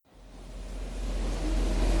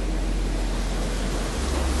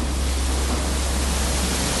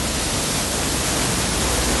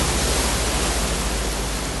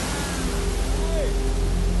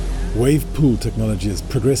Wave pool technology is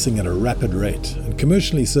progressing at a rapid rate, and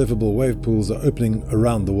commercially surfable wave pools are opening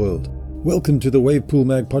around the world. Welcome to the Wave Pool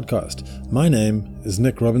Mag podcast. My name is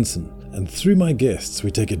Nick Robinson, and through my guests, we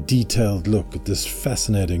take a detailed look at this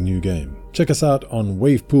fascinating new game. Check us out on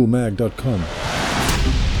wavepoolmag.com.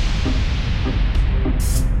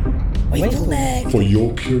 Wavepool Mag. For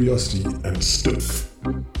your curiosity and stoke.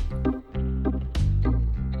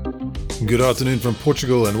 Good afternoon from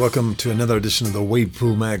Portugal, and welcome to another edition of the Wave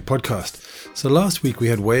Pool Mag podcast. So last week we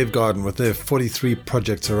had Wavegarden with their 43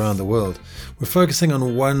 projects around the world. We're focusing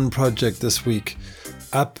on one project this week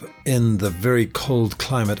up in the very cold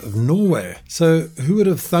climate of Norway. So who would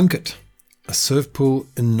have thunk it? A surf pool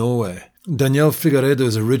in Norway. Daniel Figueiredo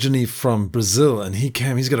is originally from Brazil, and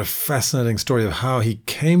he's got a fascinating story of how he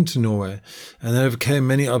came to Norway and then overcame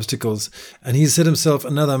many obstacles. And he set himself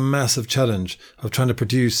another massive challenge of trying to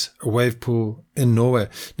produce a wave pool in Norway.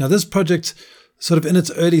 Now, this project, sort of in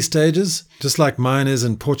its early stages, just like mine is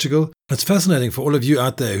in Portugal. It's fascinating for all of you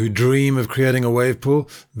out there who dream of creating a wave pool.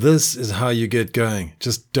 This is how you get going.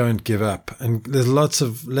 Just don't give up. And there's lots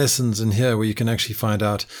of lessons in here where you can actually find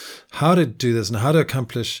out how to do this and how to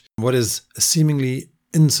accomplish what is a seemingly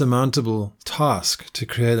insurmountable task to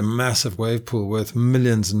create a massive wave pool worth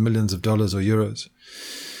millions and millions of dollars or euros.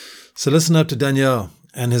 So listen up to Daniel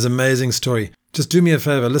and his amazing story. Just do me a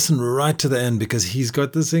favor, listen right to the end, because he's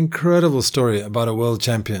got this incredible story about a world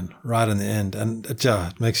champion right in the end. And it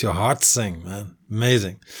makes your heart sing, man.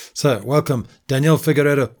 Amazing. So welcome, Daniel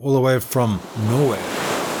Figueiredo, all the way from Norway.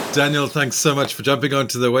 Daniel, thanks so much for jumping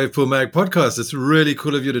onto the Wavepool Mag podcast. It's really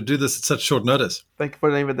cool of you to do this at such short notice. Thank you for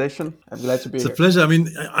the invitation. I'm glad to be here. It's a pleasure. I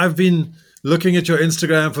mean, I've been looking at your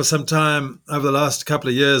Instagram for some time over the last couple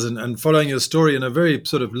of years and following your story in a very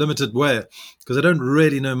sort of limited way, because I don't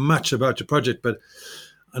really know much about your project, but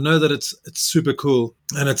I know that it's super cool,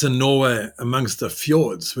 and it's in Norway amongst the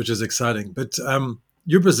fjords, which is exciting. But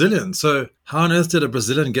you're Brazilian, so how on earth did a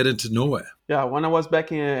Brazilian get into Norway? Yeah, when I was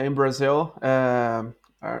back in Brazil,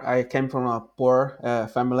 I came from a poor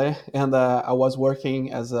family, and I was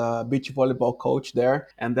working as a beach volleyball coach there.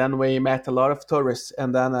 And then we met a lot of tourists,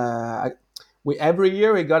 and then every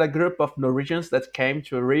year we got a group of Norwegians that came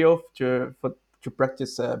to Rio to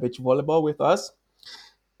practice beach volleyball with us.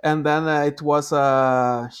 And then it was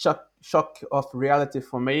a shock of reality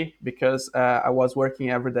for me, because I was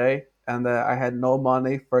working every day, and I had no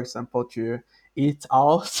money, for example, to eat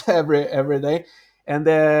out every day. And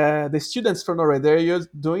the students from Norway, they're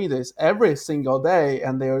doing this every single day,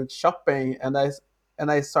 and they're shopping. And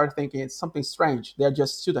I started thinking it's something strange. They're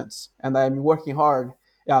just students, and I'm working hard.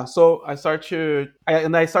 Yeah, so I start to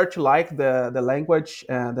like the language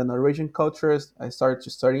and the Norwegian cultures. I started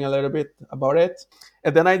to studying a little bit about it,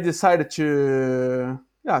 and then I decided to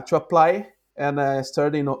apply and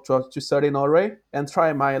study in Norway and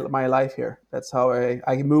try my life here. That's how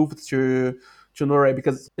I moved to Norway,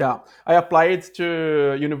 because I applied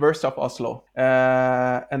to University of Oslo,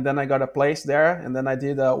 and then I got a place there, and then I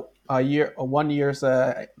did a 1 year's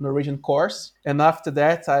Norwegian course, and after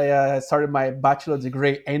that I started my bachelor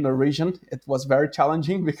degree in Norwegian. It was very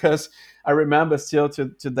challenging, because I remember still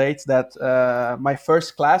to date that my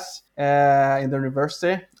first class in the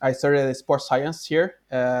university, I studied sports science here.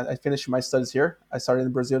 I finished my studies here. I started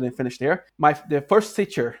in Brazil and finished here. The first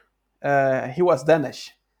teacher, he was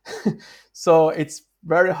Danish. So it's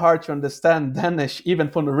very hard to understand Danish, even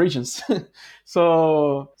for Norwegians.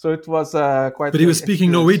 so it was quite. But he was speaking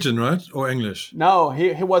Norwegian, right, or English? No,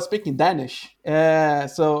 he was speaking Danish.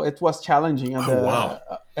 So it was challenging at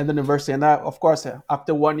the university. And of course,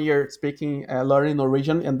 after 1 year speaking, learning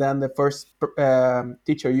Norwegian, and then the first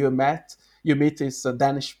teacher you meet is a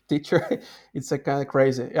Danish teacher. It's kind of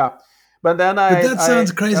crazy, yeah. But then that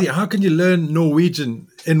sounds crazy. How can you learn Norwegian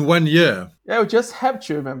in 1 year? Yeah, you just have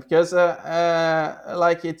to, man, because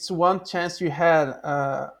it's one chance you had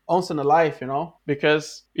once in a life,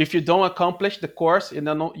 because if you don't accomplish the course,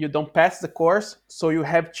 you don't pass the course, so you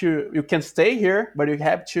can stay here, but you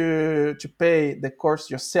have to pay the course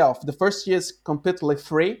yourself. The first year is completely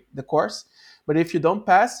free, the course, but if you don't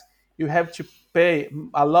pass, you have to pay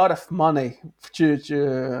a lot of money to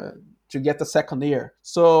get the second year.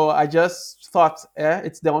 So I just thought,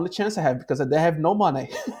 it's the only chance I have, because I have no money.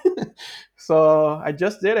 So I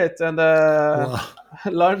just did it, and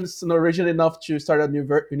learned Norwegian enough to start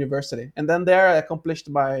a university. And then there I accomplished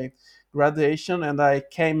my graduation, and I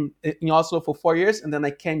came in Oslo for 4 years, and then I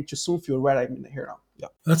came to Sunnfjord, where I'm here now. Yeah.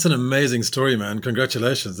 That's an amazing story, man.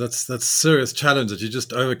 Congratulations. That's serious challenge that you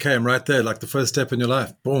just overcame right there, like the first step in your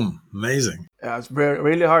life. Boom. Amazing. Yeah, it's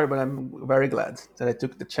really hard, but I'm very glad that I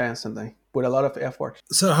took the chance and I put a lot of effort.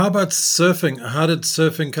 So how about surfing? How did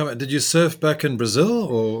surfing come? Did you surf back in Brazil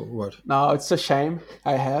or what? No, it's a shame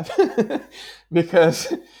I have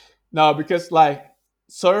because no, because like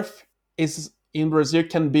surf is in Brazil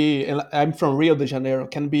can be. And I'm from Rio de Janeiro.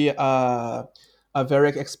 Can be a very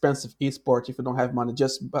expensive e-sport if you don't have money.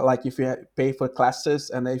 Just but like if you pay for classes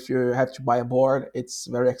and if you have to buy a board, it's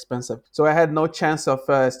very expensive. So I had no chance of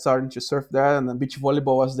starting to surf there. And then beach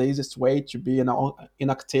volleyball was the easiest way to be in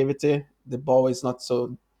activity. The ball is not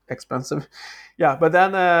so expensive. Yeah, but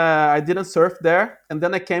then I didn't surf there, and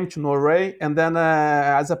then I came to Norway, and then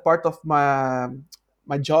as a part of my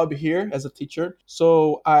job here as a teacher,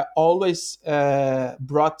 so I always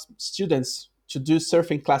brought students to do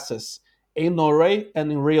surfing classes in Norway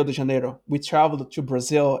and in Rio de Janeiro. We traveled to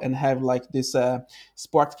Brazil and have like these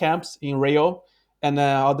sport camps in Rio and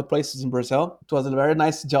other places in Brazil. It was a very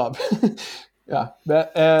nice job. Yeah,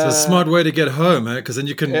 but It's a smart way to get home, eh? Because then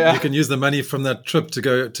you yeah. can use the money from that trip to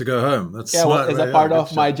go home. That's Yeah, smart. well, as right? a part Yeah,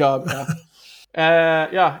 of my job. Yeah.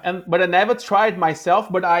 Yeah, and but I never tried myself.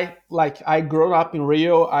 But I grew up in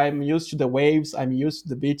Rio. I'm used to the waves. I'm used to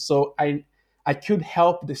the beach. So I could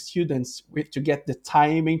help the students to get the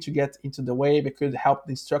timing to get into the wave. I could help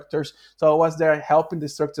the instructors. So I was there helping the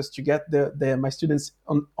instructors to get my students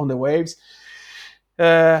on the waves.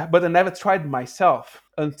 But I never tried myself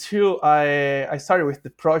until I started with the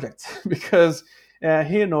project because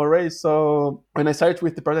here in Norway. So when I started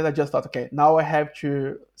with the project, I just thought, okay, now I have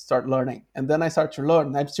to start learning, and then I started to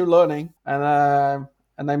learn. I'm still learning, and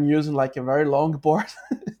I'm using like a very long board.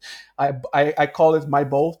 I call it my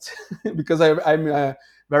boat because I'm a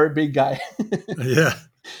very big guy. Yeah.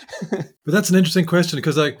 But that's an interesting question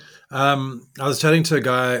because I was chatting to a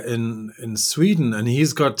guy in Sweden, and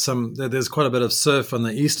he's got there's quite a bit of surf on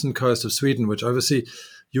the eastern coast of Sweden, which obviously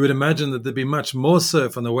you would imagine that there'd be much more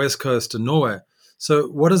surf on the west coast in Norway. So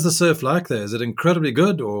what is the surf like there? Is it incredibly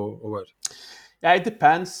good or what? Yeah, it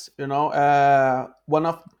depends. One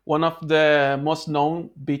of the most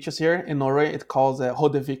known beaches here in Norway, it calls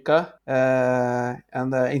Hodevika,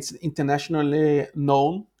 and it's internationally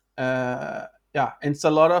known. Yeah, and it's a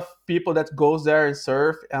lot of people that goes there and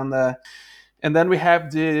surf, and then we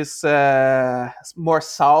have this more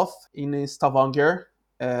south in Stavanger,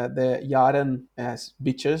 the Jaren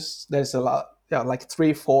beaches. There's a lot, yeah, like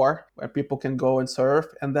 3, 4 where people can go and surf,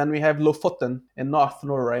 and then we have Lofoten in North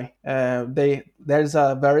Norway. There's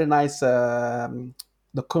a very nice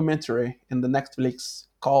documentary in the Netflix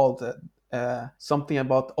called something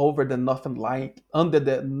about over the northern light, under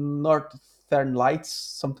the northern lights,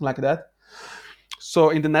 something like that. So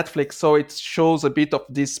in the Netflix, so it shows a bit of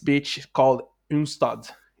this beach called Unstad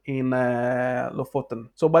in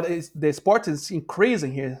Lofoten. So, but the sport is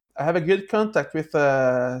increasing here. I have a good contact with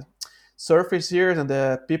surfers here and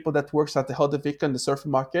the people that works at the Hodevika and the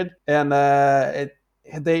surfing market, and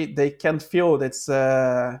they can feel it's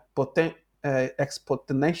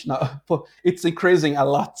exponential. It's increasing a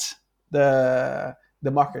lot the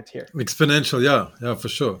market here. Exponential, yeah, for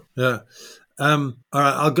sure, yeah. All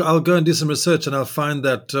right, I'll go and do some research, and I'll find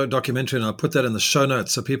that documentary, and I'll put that in the show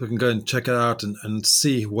notes so people can go and check it out and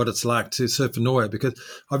see what it's like to surf in Norway. Because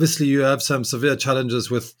obviously you have some severe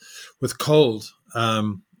challenges with cold,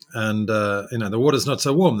 and the water's not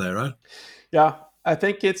so warm there, right? Yeah, I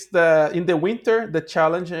think it's in the winter the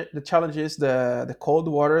challenge is the cold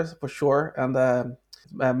water for sure, and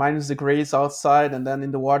 -degrees outside, and then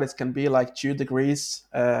in the water it can be like 2 degrees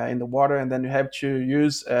in the water, and then you have to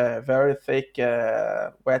use a very thick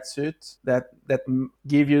wetsuit that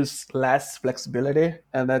give you less flexibility,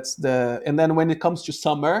 and and then when it comes to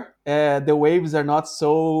summer, the waves are not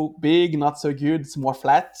so big, not so good, it's more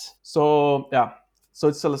flat. So yeah, so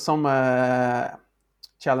it's some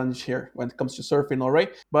challenge here when it comes to surfing Norway,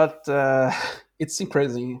 but it's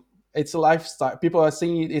increasing. It's a lifestyle. People are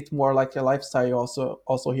seeing it more like a lifestyle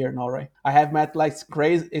also here in Norway. I have met like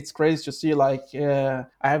it's crazy to see like I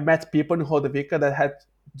have met people in Hodevika that had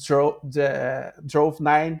drove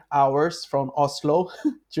 9 hours from Oslo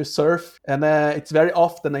to surf, and it's very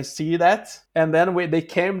often I see that. And then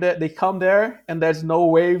they come there and there's no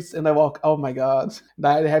waves, and I walk, oh my god,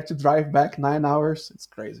 now they have to drive back 9 hours. It's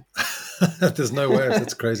crazy. There's no way.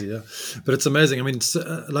 That's crazy, yeah. But it's amazing. I mean,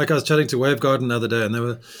 like I was chatting to Wave Garden the other day, and they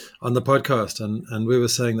were on the podcast, and we were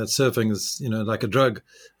saying that surfing is, like a drug,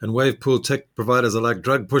 and wave pool tech providers are like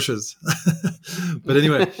drug pushers. But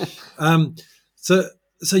anyway,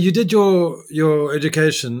 so you did your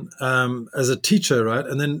education as a teacher, right?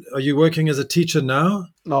 And then are you working as a teacher now?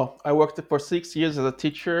 No, I worked for 6 years as a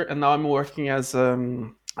teacher, and now I'm working as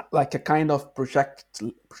like a kind of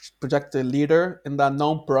project leader in a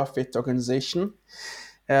non-profit organization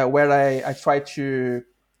where I try to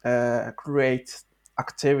create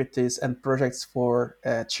activities and projects for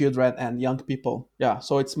children and young people. Yeah,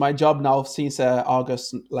 so it's my job now since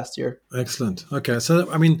August last year. Excellent. Okay, so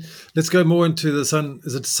I mean, let's go more into the Sun.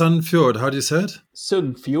 Is it Sunfjord? How do you say it?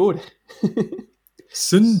 Sunfjord.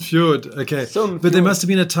 Sunfjord. Okay, Sunfjord. but there must have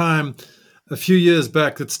been a time a few years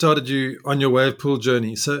back that started you on your wave pool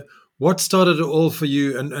journey. So, what started it all for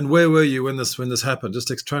you, and where were you when this happened?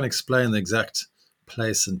 Just try and explain the exact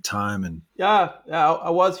place and time. And Yeah, I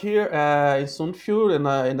was here in Sundfjord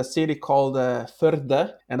in a city called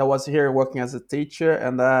Førde, and I was here working as a teacher.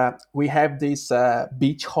 And we have this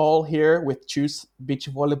beach hall here with two beach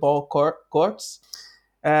volleyball courts.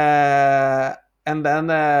 And then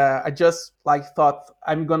I just thought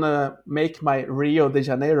I'm gonna make my Rio de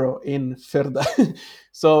Janeiro in Førde.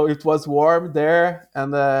 So it was warm there,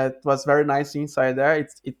 and it was very nice inside there.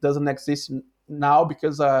 It doesn't exist now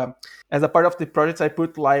because as a part of the project, I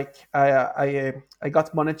put I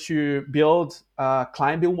got money to build a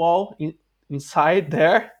climbing wall inside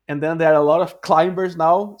there, and then there are a lot of climbers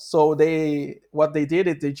now. So what they did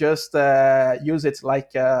is they just use it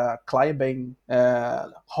like a climbing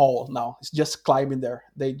hall now. It's just climbing there.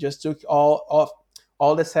 They just took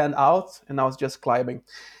all the sand out, and I was just climbing.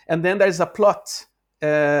 And then there's a plot.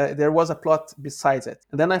 There was a plot besides it.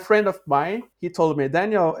 And then a friend of mine, he told me,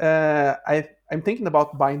 Daniel, I'm thinking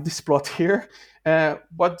about buying this plot here.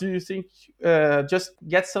 What do you think? Just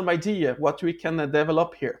get some idea what we can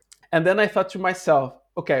develop here. And then I thought to myself,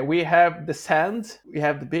 okay, we have the sand, we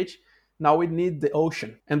have the beach, now we need the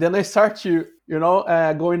ocean. And then I start to,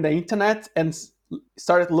 go in the internet and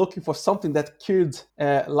started looking for something that could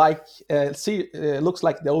looks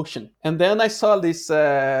like the ocean. And then I saw this,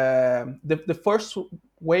 the first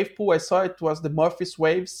wave pool I saw, it was the Murphy's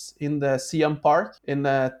Waves in the Siam Park in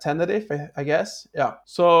Tenerife, I guess. Yeah.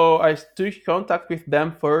 So I took contact with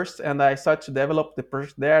them first, and I started to develop the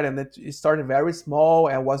project there. And it started very small.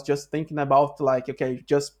 I was just thinking about okay,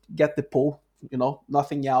 just get the pool,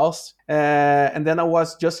 nothing else. And then I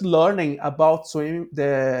was just learning about swimming,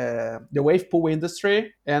 the wave pool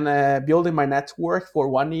industry, and building my network for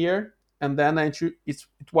 1 year. And then it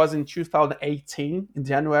was in 2018 in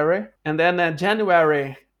January. And then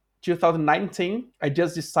January 2019, I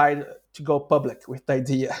just decided to go public with the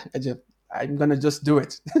idea. I'm gonna just do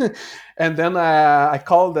it. And then I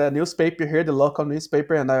called the newspaper here, the local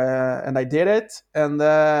newspaper, and I did it. And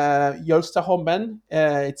Jølsterholmen,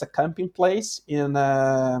 it's a camping place in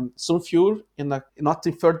Sundfjord, not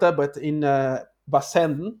in Førde, but in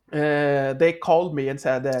Vassenden. They called me and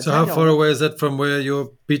said, so how far away is that from where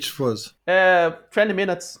your beach was? 20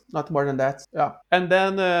 minutes, not more than that. Yeah. And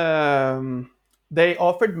then they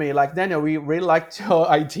offered me, Daniel, we really liked your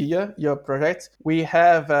idea, your project. We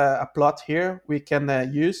have a plot here we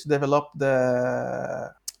can use to develop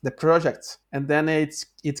the project, and then it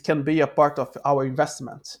can be a part of our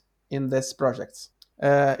investment in this project.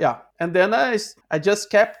 And then I just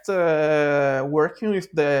kept working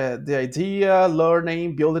with the idea,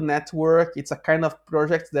 learning, building network. It's a kind of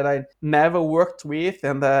project that I never worked with,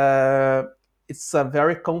 and it's a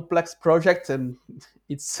very complex project, and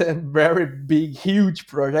it's a very big, huge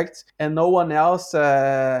project, and no one else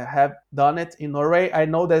have done it in Norway. I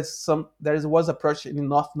know there was a project in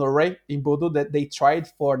North Norway, in Bodø, that they tried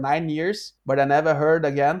for 9 years, but I never heard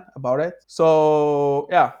again about it. So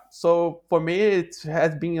yeah, so for me it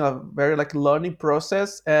has been a very learning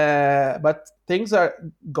process, but things are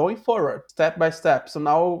going forward step by step. So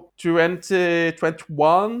now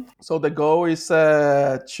 2021, so the goal is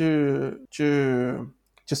to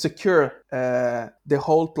secure the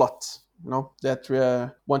whole plot, that we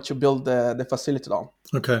want to build the facility on.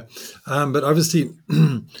 Okay, but obviously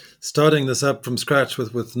starting this up from scratch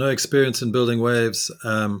with no experience in building waves,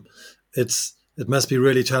 it must be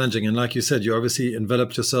really challenging. And like you said, you obviously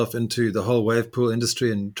enveloped yourself into the whole wave pool industry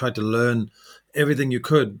and tried to learn everything you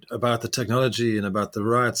could about the technology and about the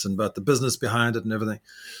rights and about the business behind it and everything.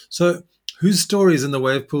 So whose stories in the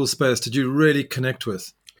wave pool space did you really connect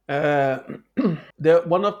with?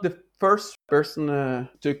 One of the first person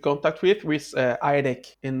to contact with was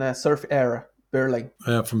Eirik in Surf Era, Berlin.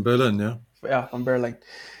 Yeah, from Berlin, yeah. Yeah, from Berlin.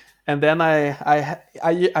 And then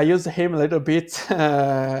I use him a little bit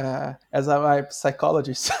as my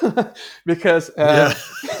psychologist because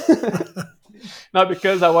no,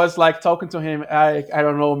 because I was talking to him. I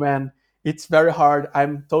don't know, man. It's very hard.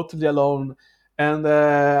 I'm totally alone, and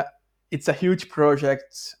it's a huge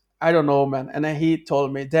project. I don't know, man. And then he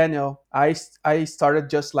told me, Daniel, I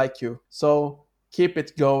started just like you. So keep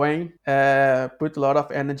it going. Put a lot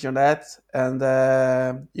of energy on that. And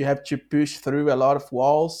you have to push through a lot of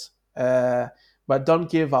walls. but don't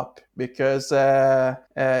give up because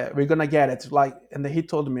we're gonna get it. Like, and he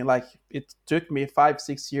told me like it took me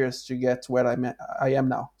 5-6 years to get where I am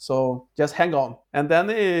now. So just hang on. And then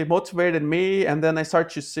it motivated me, and then I start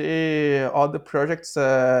to see all the projects.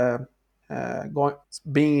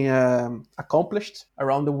 Being accomplished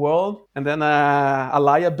around the world, and then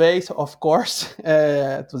Alaya Base, of course,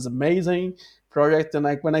 it was amazing project. And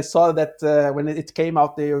like when I saw that when it came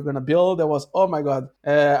out they were gonna build, I was, oh my god,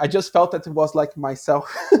 I just felt that it was like myself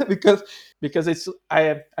because it's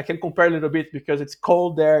I can compare a little bit because it's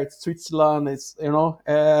cold there, it's Switzerland, it's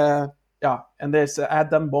yeah, and there's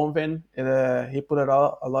Adam Bonvin. He put a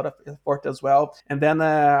lot of effort as well. And then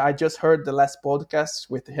I just heard the last podcast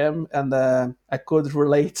with him, and I could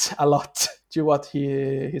relate a lot to what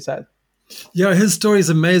he said. Yeah, his story is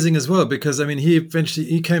amazing as well because I mean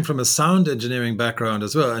he came from a sound engineering background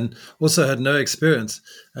as well and also had no experience,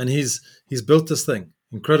 and he's built this thing.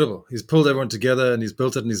 Incredible. He's pulled everyone together and he's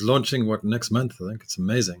built it, and he's launching next month. I think it's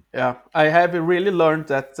amazing. Yeah, I have really learned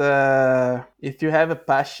that if you have a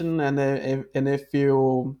passion and if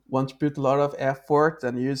you want to put a lot of effort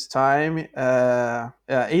and use time,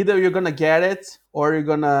 either you're gonna get it or you're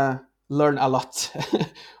gonna learn a lot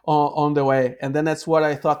on the way. And then that's what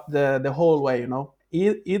I thought the whole way.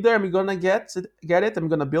 Either I'm gonna get it, I'm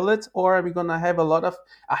gonna build it, or I'm gonna have a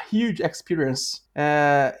huge experience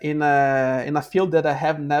in a field that I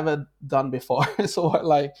have never done before. So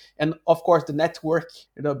like, and of course the network,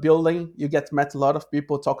 building, you get met a lot of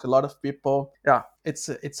people, talk to a lot of people. Yeah,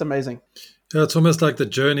 it's amazing. Yeah, it's almost like the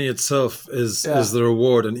journey itself is the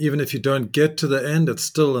reward, and even if you don't get to the end, it's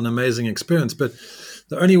still an amazing experience. But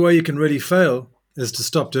the only way you can really fail is to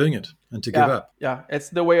stop doing it and to give up. Yeah, it's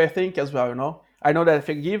the way I think as well. I know that if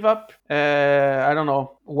I give up, I don't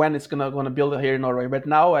know when it's gonna build here in Norway. But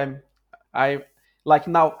now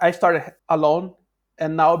now I started alone,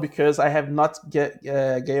 and now because I have not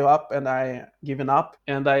gave up and I given up,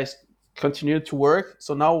 and I continue to work.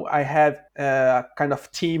 So now I have a kind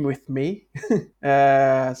of team with me.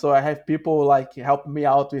 So I have people like help me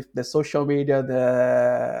out with the social media,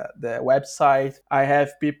 the website. I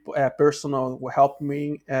have people personal who help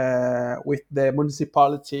me with the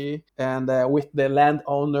municipality and with the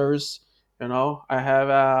landowners. I have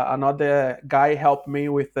another guy help me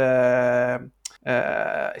with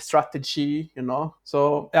strategy.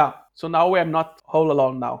 So now I'm not all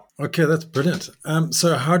alone now. Okay, that's brilliant.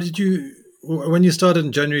 So how did you, when you started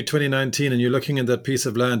in January 2019 and you're looking at that piece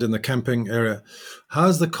of land in the camping area,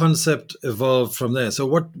 how's the concept evolved from there? So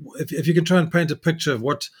what, if you can try and paint a picture of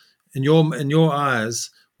what, in your eyes,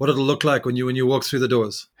 what it'll look like when you walk through the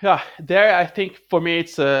doors? Yeah, there I think for me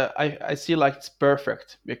it's I see like it's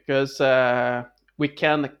perfect because we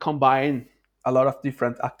can combine a lot of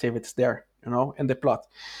different activities there, in the plot,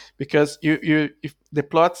 because if the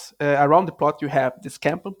plots around the plot you have this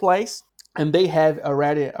camping place, and they have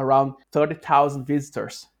already around 30,000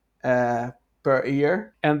 visitors per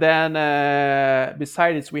year. And then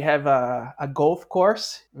besides we have a golf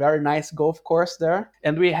course, very nice golf course there,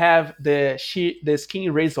 and we have the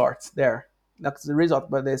skiing resorts there. That's the resort,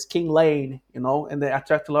 but the skiing lane, and they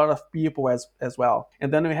attract a lot of people as well.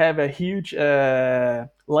 And then we have a huge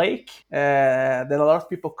lake that a lot of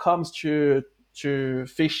people comes to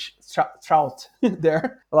fish trout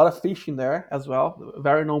there. A lot of fishing there as well.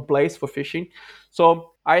 Very known place for fishing.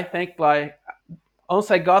 So I think like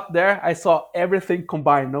once I got there, I saw everything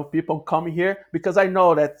combined. People coming here because I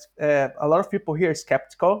know that a lot of people here are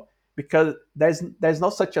skeptical because there's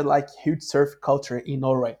not such a like huge surf culture in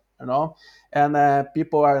Norway, and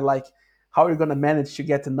people are like, how are you going to manage to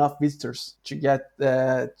get enough visitors to get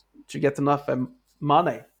enough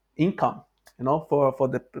money, income, for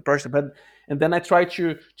the person. And then I try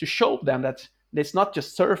to show them that it's not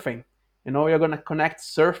just surfing. You're going to connect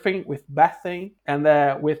surfing with bathing and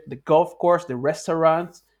with the golf course, the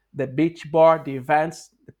restaurants, the beach bar, the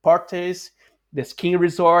events, the parties, the skiing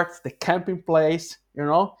resorts, the camping place,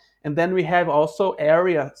 And then we have also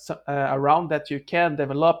areas around that you can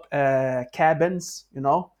develop cabins,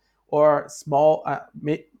 or small,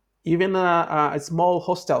 even a small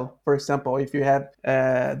hostel, for example, if you have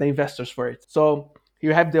the investors for it. So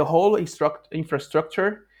you have the whole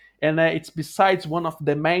infrastructure, and it's besides one of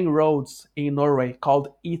the main roads in Norway called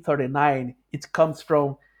E39. It comes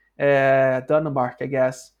from Denmark, I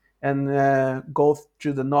guess, and goes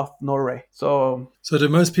to the North Norway. So do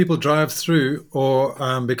most people drive through, or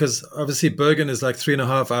because obviously Bergen is like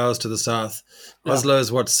 3.5 hours to the south. Yeah. Oslo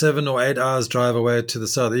is 7 or 8 hours drive away to the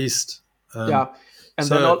southeast. And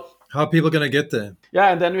so then how are people going to get there?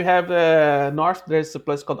 Yeah, and then we have the north. There's a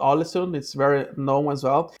place called Ålesund. It's very known as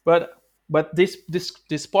well. But but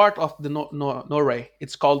this part of the Norway,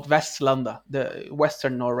 it's called Vestlanda, the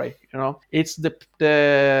Western Norway. It's the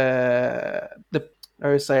I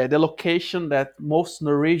would say the location that most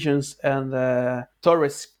Norwegians and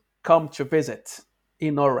tourists come to visit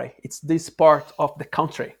in Norway. It's this part of the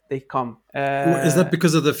country they come. Is that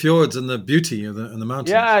because of the fjords and the beauty of the mountains?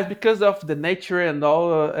 Yeah, it's because of the nature and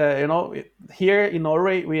all. Here in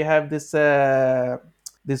Norway we have this word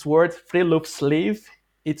friluftsliv.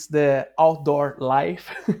 It's the outdoor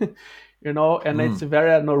life, and it's a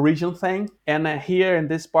very Norwegian thing. And here in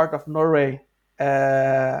this part of Norway,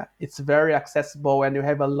 it's very accessible, and you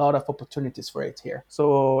have a lot of opportunities for it here.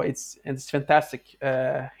 So it's fantastic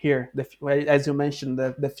here. As you mentioned,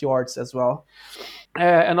 the fjords as well,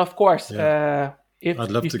 and of course, if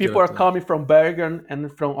people are coming from Bergen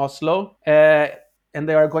and from Oslo, and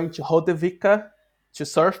they are going to Hodevika to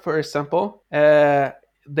surf, for example,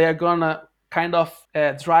 they are gonna kind of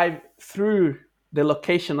drive through the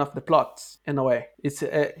location of the plots in a way. It's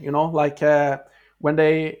when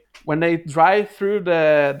they drive through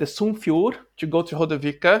the Sunnfjord to go to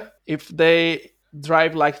Hodevika, if they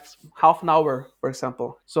drive like half an hour, for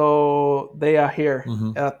example, so they are here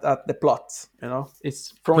at the plots.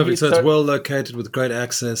 It's from perfect. So it's well located with great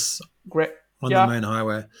access. Great. On the main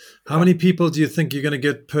highway. How many people do you think you're going to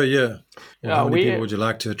get per year? Or how many people would you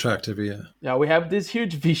like to attract every year? Yeah, we have this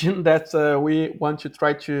huge vision that we want to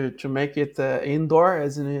try to make it indoor,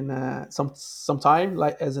 as in some time,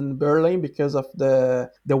 like as in Berlin, because of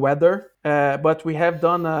the weather. But we have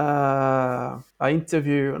done a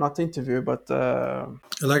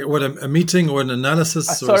meeting or an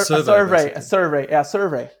analysis or a survey? A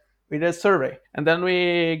survey. We did a survey, and then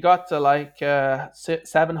we got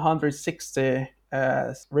 760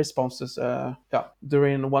 responses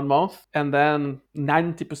during 1 month, and then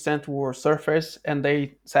 90% were surfers, and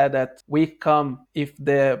they said that we come if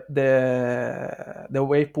the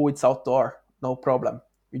wave pool is outdoor, no problem.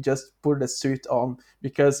 We just put the suit on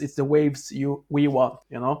because it's the waves we want,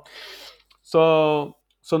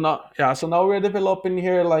 So now we're developing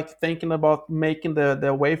here, like thinking about making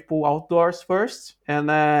the wave pool outdoors first,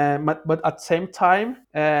 and but at the same time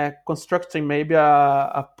constructing maybe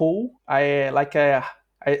a pool.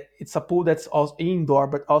 It's a pool that's also indoor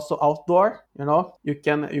but also outdoor. You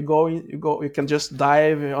can just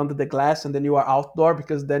dive under the glass and then you are outdoor,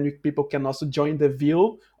 because then people can also join the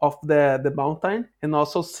view of the mountain and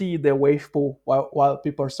also see the wave pool while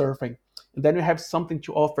people are surfing. And then you have something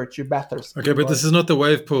to offer to bathers. Okay, but this is not the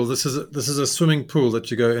wave pool. This is a swimming pool that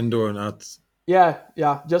you go indoor and out. Yeah,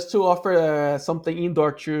 just to offer something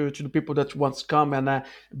indoor to the people that want to come and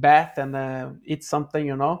bath and eat something,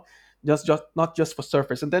 just not just for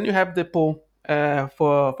surfers. And then you have the pool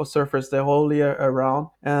for surfers the whole year around.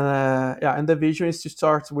 And and the vision is to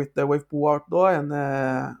start with the wave pool outdoor and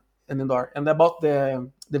indoor. And about the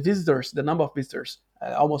visitors, the number of visitors,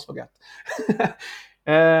 I almost forgot.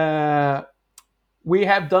 We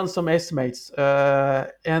have done some estimates,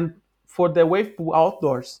 and for the wave pool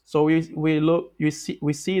outdoors, so we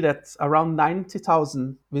see that around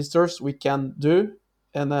 90,000 visitors we can do,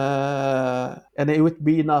 and it would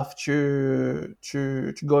be enough to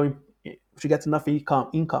get enough income.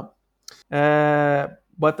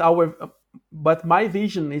 But my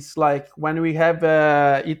vision is like when we have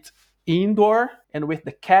it indoor and with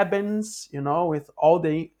the cabins, with all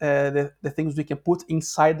the things we can put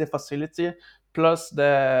inside the facility, plus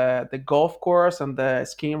the golf course and the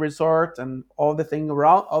skiing resort and all the thing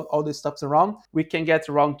around, all the stuff around, we can get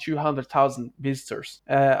around 200,000 visitors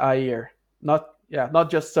a year. Not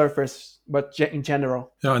just surfers, but in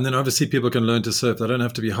general. Yeah, and then obviously people can learn to surf. They don't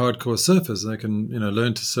have to be hardcore surfers. They can,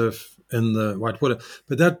 learn to surf in the white water.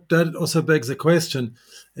 But that also begs the question,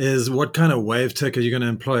 is what kind of wave tech are you going to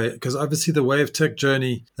employ? Because obviously the wave tech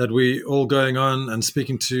journey that we all going on and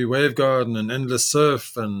speaking to Wavegarden and Endless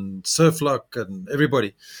Surf and Surflock and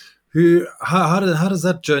everybody, how does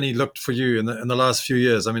that journey look for you in the last few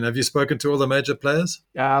years? I mean, have you spoken to all the major players?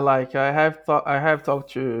 Yeah, like I have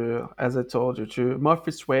talked to, as I told you, to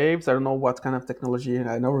Murphy's Waves. I don't know what kind of technology,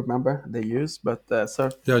 I don't remember they use, but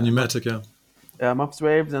pneumatic, Murphy's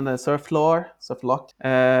Waves and Surflock.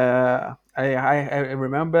 I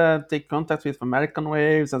remember take contact with American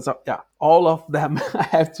Waves, and so all of them I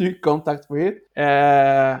have to contact with.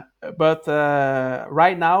 But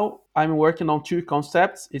right now I'm working on two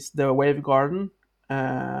concepts. It's the Wavegarden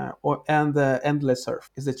and the Endless Surf.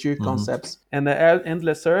 It's the two concepts. And the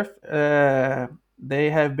Endless Surf, they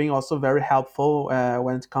have been also very helpful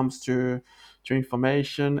when it comes to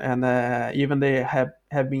information, and even they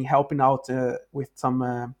have been helping out with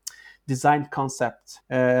some design concept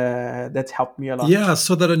that helped me a lot. Yeah, I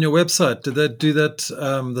saw that on your website. Did they do that,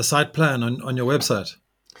 the site plan on your website?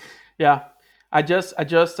 Yeah, I just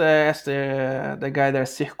asked the guy there,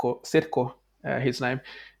 Circo, his name,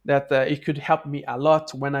 that it could help me a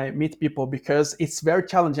lot when I meet people, because it's very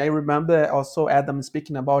challenging. I remember also Adam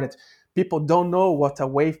speaking about it. People don't know what a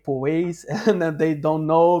wave pool is, and then they don't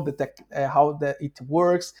know how it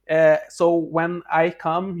works. So when I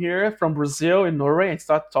come here from Brazil in Norway and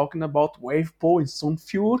start talking about wave pool in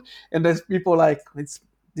Sundfjord, and there's people like,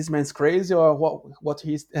 this man's crazy, or what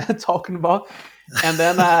he's talking about. And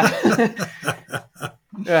then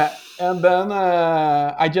yeah, and then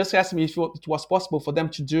I just asked me if it was possible for them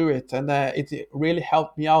to do it, and it really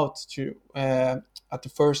helped me out to at the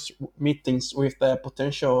first meetings with the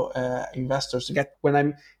potential investors to get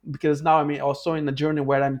because now I'm also in a journey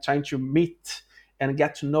where I'm trying to meet and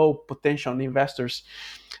get to know potential investors.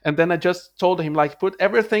 And then I just told him, like, put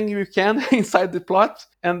everything you can inside the plot,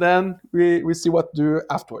 and then we see what to do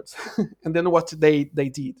afterwards. And then what they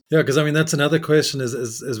did. Yeah, because I mean, that's another question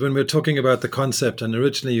is when we're talking about the concept, and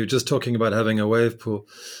originally you're just talking about having a wave pool.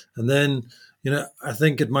 And then, I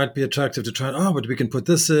think it might be attractive to try, but we can put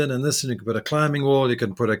this in and this, and you can put a climbing wall, you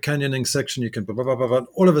can put a canyoning section, you can put blah, blah, blah, blah.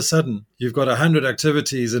 All of a sudden, you've got 100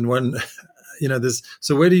 activities in one,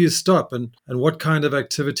 so where do you stop? And what kind of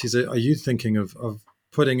activities are you thinking of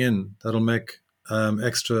putting in that'll make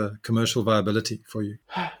extra commercial viability for you?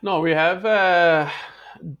 No, we have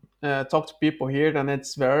talked to people here, and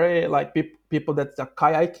it's very like people that are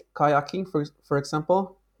kayaking, for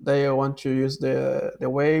example. They want to use the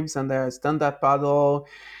waves and the stand-up paddle,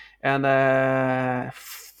 and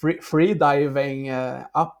free diving,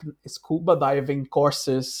 up scuba diving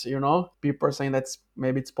courses. People are saying that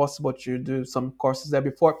maybe it's possible to do some courses there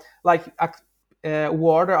before, like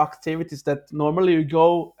water activities that normally you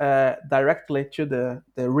go directly to the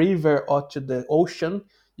river or to the ocean.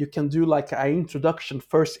 You can do like an introduction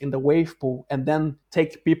first in the wave pool, and then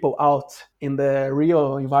take people out in the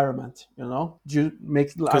real environment. You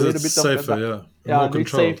make a little bit safer, of more it's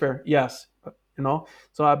controlled. safer. Yes.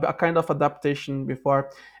 So a kind of adaptation before.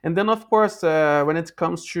 And then of course when it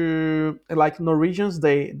comes to like Norwegians,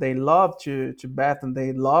 they love to bath, and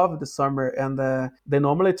they love the summer, and they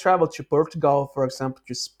normally travel to Portugal, for example,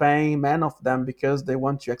 to Spain, many of them, because they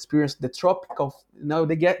want to experience the tropical,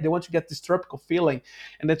 they want to get this tropical feeling.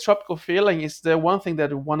 And the tropical feeling is the one thing that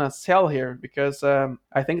we want to sell here, because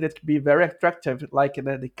I think that could be very attractive, like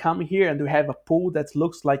that they come here and they have a pool that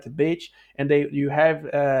looks like a beach, and you have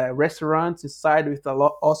restaurants inside with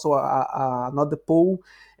also another pool,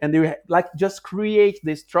 and you like just create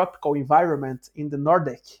this tropical environment in the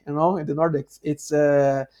Nordic. In the Nordics, it's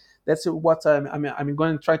that's what I'm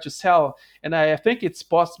going to try to sell, and I think it's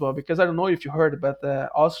possible, because I don't know if you heard, but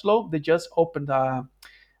Oslo, they just opened a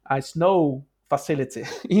snow facility,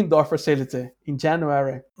 indoor facility, in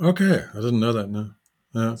January. Okay, I didn't know that. No.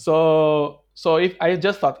 Yeah. So if I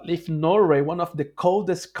just thought, if Norway, one of the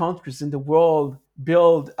coldest countries in the world,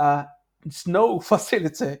 build a snow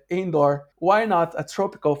facility indoor, why not a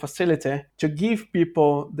tropical facility to give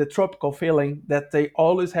people the tropical feeling that they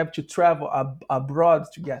always have to travel abroad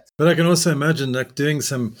to get? But I can also imagine like doing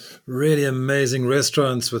some really amazing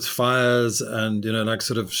restaurants with fires and, like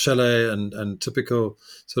sort of chalet and typical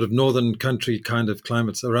sort of northern country kind of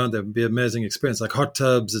climates around there. Would be an amazing experience, like hot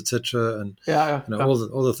tubs, etc. And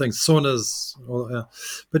all the things, saunas.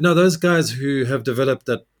 But no, those guys who have developed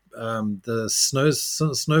that the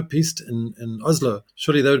snow piste in Oslo,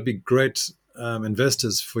 surely they would be great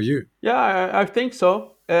investors for you. Yeah, I think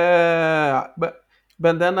so. But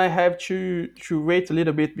then I have to wait a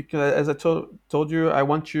little bit, because as I told you, I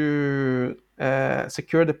want to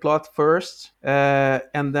secure the plot first,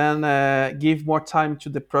 and then give more time to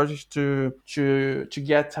the project to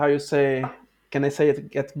get, how you say, can I say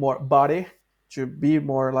it, get more body, to be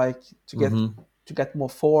more like to get more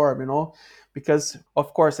form, because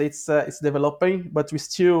of course it's developing, but we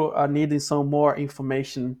still are needing some more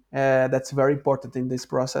information. That's very important in this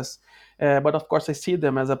process. But of course I see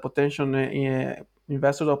them as a potential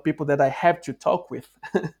investors or people that I have to talk with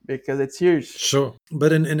because it's huge. Sure.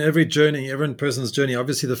 But in every person's journey,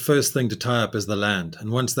 obviously the first thing to tie up is the land.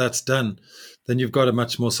 And once that's done, then you've got a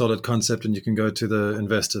much more solid concept and you can go to the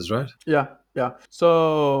investors, right? Yeah.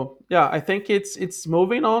 So I think it's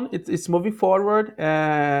moving on. It's moving forward.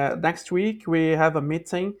 Next week we have a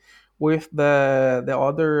meeting with the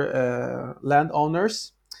other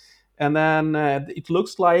landowners, and then it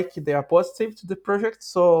looks like they are positive to the project.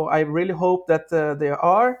 So I really hope that they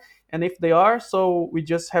are. And if they are, so we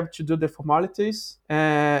just have to do the formalities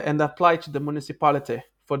and apply to the municipality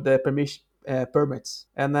for the permits.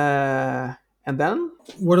 And And then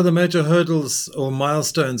what are the major hurdles or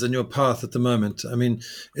milestones in your path at the moment? I mean,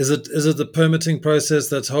 is it the permitting process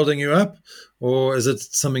that's holding you up, or is it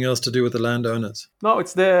something else to do with the landowners? no,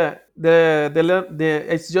 it's it's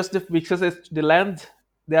just because it's the land.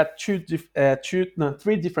 There are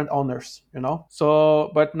three different owners,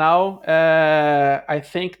 So, but now I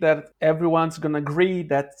think that everyone's gonna agree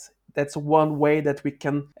that that's one way that we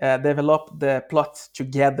can develop the plot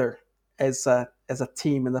together as a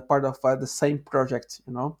team and a part of the same project,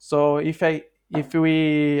 So if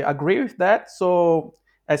we agree with that, so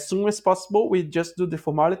as soon as possible, we just do the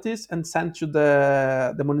formalities and send to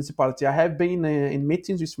the municipality. I have been in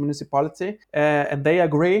meetings with municipality, and they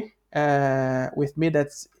agree with me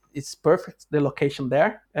that it's perfect, the location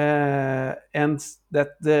there, and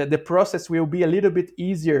that the process will be a little bit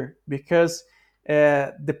easier because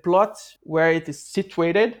the plot where it is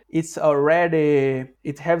situated, it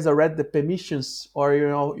has already the permissions, or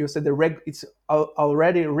you said it's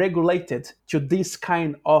already regulated to this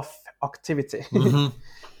kind of activity. Mm-hmm.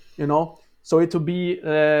 So it will be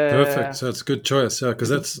Perfect. So it's a good choice, yeah,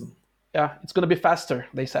 because it's going to be faster.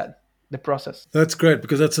 They said the process. That's great,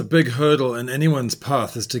 because that's a big hurdle in anyone's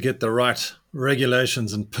path, is to get the right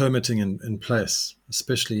regulations and permitting in place,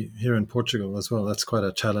 especially here in Portugal as well. That's quite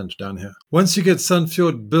a challenge down here. Once you get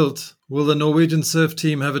Sandfjord built, will the Norwegian surf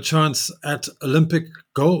team have a chance at Olympic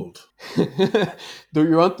gold? Do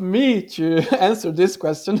you want me to answer this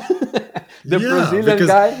question? The Brazilian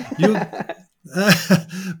guy?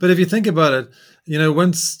 But if you think about it,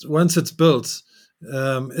 once it's built,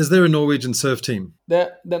 is there a Norwegian surf team?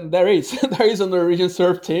 There is. There is a Norwegian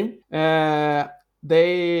surf team.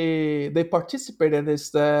 They participated in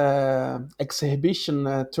this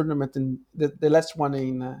exhibition tournament in the last one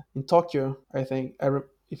in Tokyo, I think.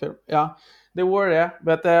 They were there.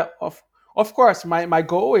 But of course, my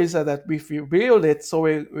goal is that if we build it, so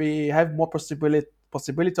we have more possibility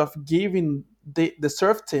of giving the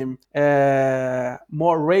surf team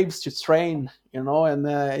more waves to train, and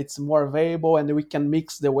it's more available, and we can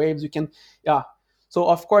mix the waves. So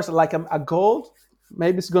of course, like a goal,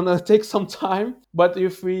 maybe it's gonna take some time, but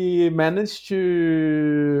if we manage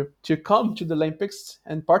to come to the Olympics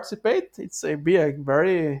and participate, it'd be a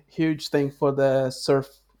very huge thing for the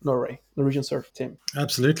Norwegian surf team.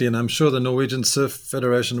 Absolutely, and I'm sure the Norwegian Surf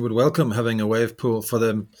Federation would welcome having a wave pool for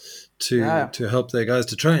them to help their guys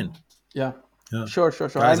to train. Yeah. Sure.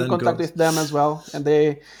 Guys, I'm in contact with them as well, and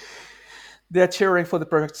they're cheering for the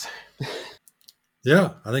project.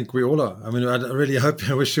 Yeah, I think we all are. I mean, I really hope,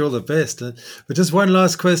 I wish you all the best. But just one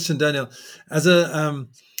last question, Daniel. As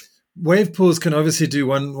wave pools can obviously do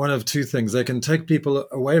one of two things. They can take people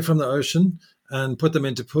away from the ocean and put them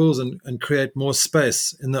into pools and create more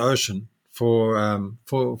space in the ocean for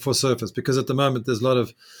surfers, because at the moment there's a lot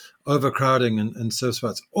of overcrowding in surf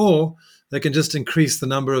spots. Or they can just increase the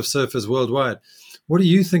number of surfers worldwide. What do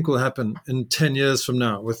you think will happen in 10 years from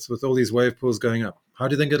now with all these wave pools going up? How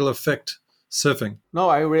do you think it'll affect surfing? No,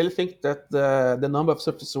 I really think that the number of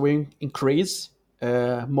surfers will increase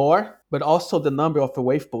more, but also the number of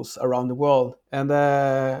wave pools around the world. And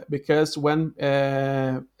because when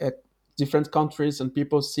different countries and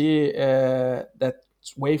people see that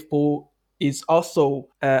wave pool is also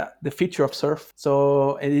the future of surf,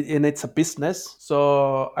 so and it's a business.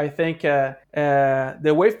 So I think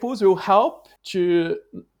the wave pools will help to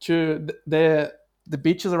the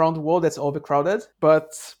beaches around the world that's overcrowded,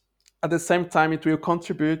 but at the same time, it will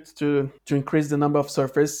contribute to increase the number of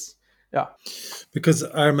surfers. Yeah. Because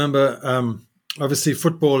I remember, obviously,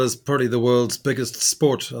 football is probably the world's biggest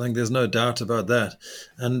sport. I think there's no doubt about that.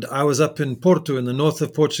 And I was up in Porto, in the north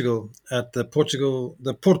of Portugal, at the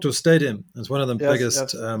Porto Stadium. It's one of the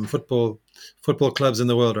biggest football clubs in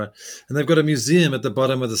the world, right? And they've got a museum at the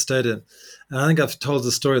bottom of the stadium. And I think I've told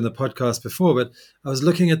the story in the podcast before, but I was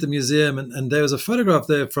looking at the museum, and there was a photograph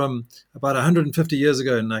there from about 150 years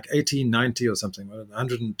ago, in like 1890 or something,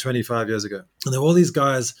 125 years ago. And there were all these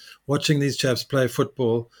guys watching these chaps play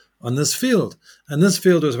football on this field. And this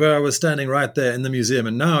field was where I was standing, right there in the museum.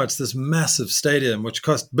 And now it's this massive stadium, which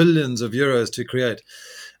cost billions of euros to create.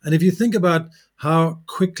 And if you think about how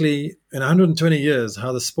quickly, in 120 years,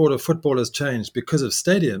 how the sport of football has changed because of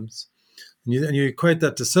stadiums, and you equate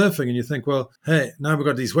that to surfing, and you think, well, hey, now we've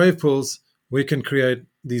got these wave pools, we can create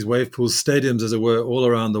these wave pool stadiums, as it were, all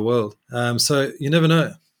around the world. So you never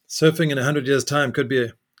know. Surfing in 100 years' time could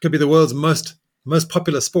be the world's most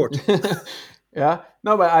popular sport. Yeah.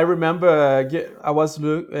 No, but I remember I was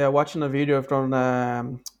watching a video from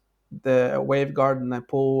the Wave Garden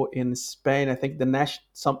pool in Spain. I think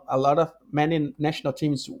many national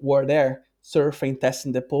teams were there surfing,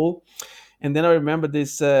 testing the pool. And then I remember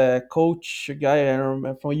this coach guy I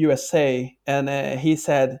remember from USA, and he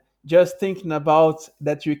said, just thinking about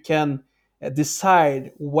that you can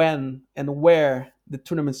decide when and where the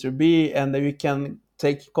tournaments will be, and that you can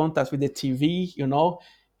take contact with the TV,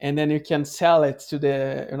 and then you can sell it to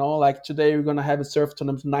the, like today we're gonna have a surf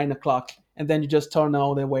tournament 9 o'clock, and then you just turn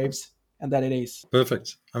on the waves, and that it is.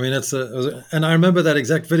 Perfect. I mean, and I remember that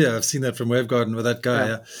exact video. I've seen that from Wavegarden with that guy.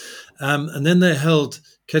 Yeah. And then they held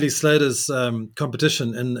Kelly Slater's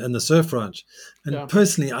competition in the surf ranch. And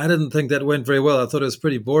personally, I didn't think that went very well. I thought it was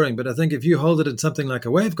pretty boring. But I think if you hold it in something like a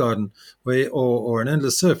Wavegarden or an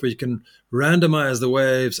endless surf, where you can randomize the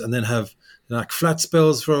waves and then have like flat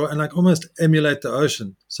spells and like almost emulate the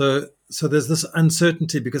ocean. So there's this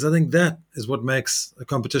uncertainty, because I think that is what makes a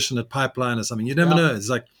competition at Pipeline or something. You never know. It's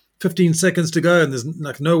like 15 seconds to go and there's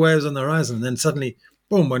like no waves on the horizon. And then suddenly,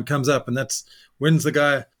 boom, one comes up and that's wins the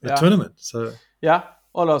guy the tournament. So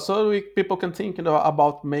also people can think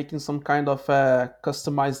about making some kind of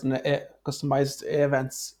customized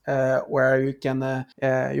events where you can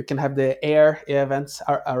have the air events,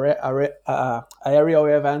 aerial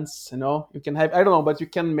events. You can have, I don't know, but you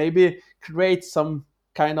can maybe create some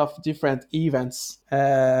kind of different events.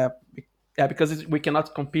 Because we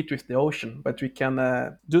cannot compete with the ocean, but we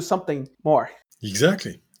can do something more.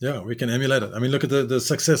 Exactly. Yeah, we can emulate it. I mean, look at the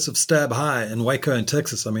success of Stab High in Waco in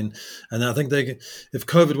Texas. I mean, and I think if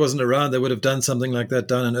COVID wasn't around, they would have done something like that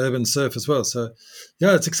down in urban surf as well. So,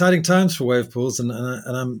 yeah, it's exciting times for wave pools, and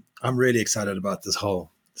I'm really excited about this whole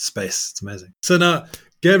space. It's amazing. So now,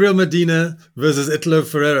 Gabriel Medina versus Italo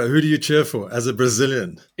Ferreira. Who do you cheer for as a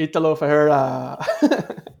Brazilian? Italo Ferreira.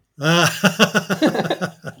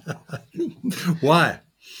 Why?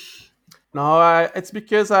 No, it's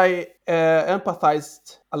because I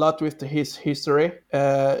empathized a lot with his history. He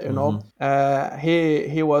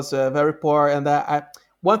was very poor, and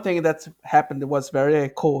one thing that happened was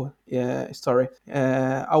very cool story.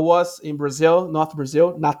 I was in Brazil, North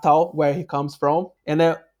Brazil, Natal, where he comes from,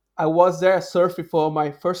 and I was there surfing for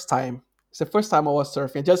my first time. It's the first time I was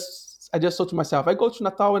surfing. I just thought to myself, I go to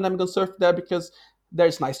Natal and I'm gonna surf there because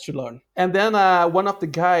there's nice to learn. And then one of the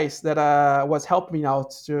guys that was helping me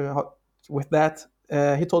out with that,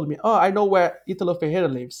 he told me, "Oh, I know where Italo Ferreira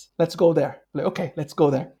lives. Let's go there." I'm like, okay, let's go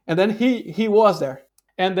there. And then he was there,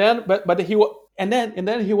 and then he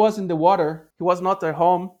was in the water. He was not at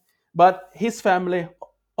home, but his family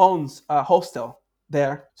owns a hostel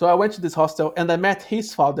there. So I went to this hostel and I met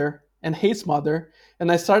his father and his mother, and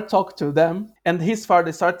I started talking to them. And his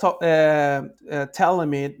father started telling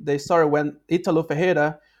me the story when Italo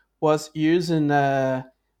Ferreira was using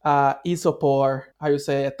isopor, how you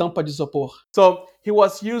say, a tampa de isopor. So he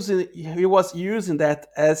was using that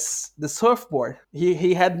as the surfboard.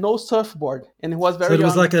 He had no surfboard, and he was very. So it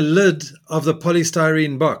was like a lid of the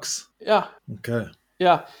polystyrene box. Yeah. Okay.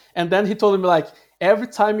 Yeah, and then he told me like every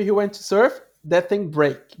time he went to surf, that thing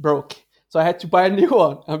broke. So I had to buy a new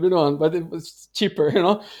one, but it was cheaper,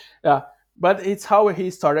 Yeah. But it's how he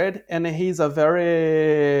started, and he's a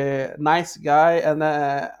very nice guy, and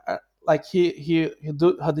like he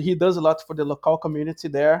does a lot for the local community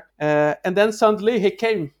there. And then suddenly he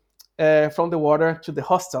came from the water to the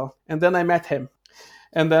hostel, and then I met him.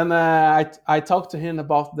 And then I talked to him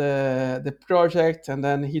about the project, and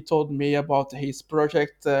then he told me about his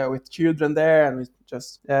project with children there, and we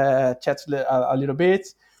just chatted a little bit.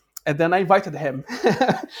 And then I invited him.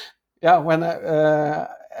 Yeah, when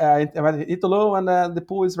I invited Italo, when the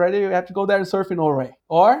pool is ready, you have to go there and surf in Norway.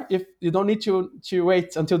 Or if you don't need to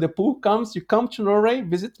wait until the pool comes, you come to Norway,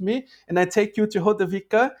 visit me, and I take you to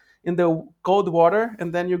Hodavika in the cold water,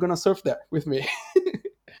 and then you're going to surf there with me.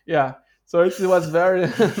 Yeah. So it was very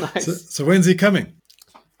nice. So when's he coming?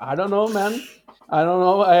 I don't know, man. I don't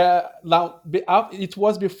know. It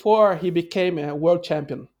was before he became a world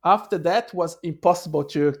champion. After that, it was impossible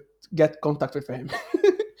to get contact with him.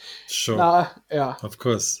 Sure. Yeah. Of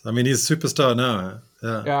course. I mean, he's a superstar now.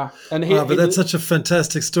 Yeah. Yeah. And but that's such a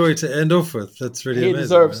fantastic story to end off with. That's really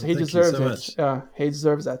amazing. He deserves it. Much. Yeah, he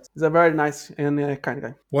deserves that. He's a very nice and kind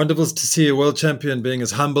guy. Wonderful to see a world champion being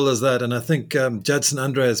as humble as that. And I think Judson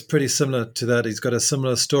Andre is pretty similar to that. He's got a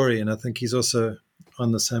similar story, and I think he's also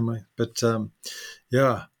on the same way. But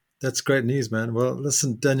yeah, that's great news, man. Well,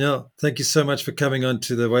 listen, Danielle, thank you so much for coming on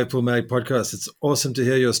to the Wavepool Mag podcast. It's awesome to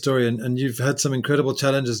hear your story, and you've had some incredible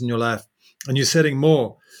challenges in your life. and you're setting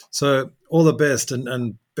more. So all the best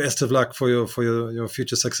and best of luck for your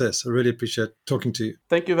future success. I really appreciate talking to you.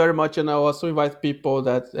 Thank you very much, and I also invite people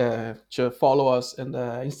that to follow us in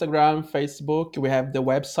Instagram, Facebook. We have the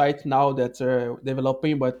website now that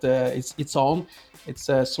developing, but it's on. It's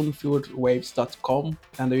sunfieldwaves.com,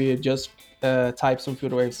 and we just type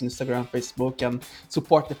Sunfield Waves Instagram, Facebook, and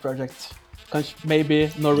support the project.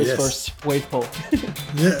 Maybe no risk first, wave pool.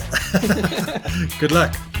 Yeah. Good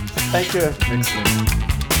luck. Thank you. Excellent.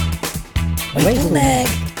 Wave pool mag.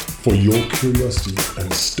 For your curiosity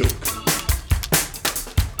and stoke.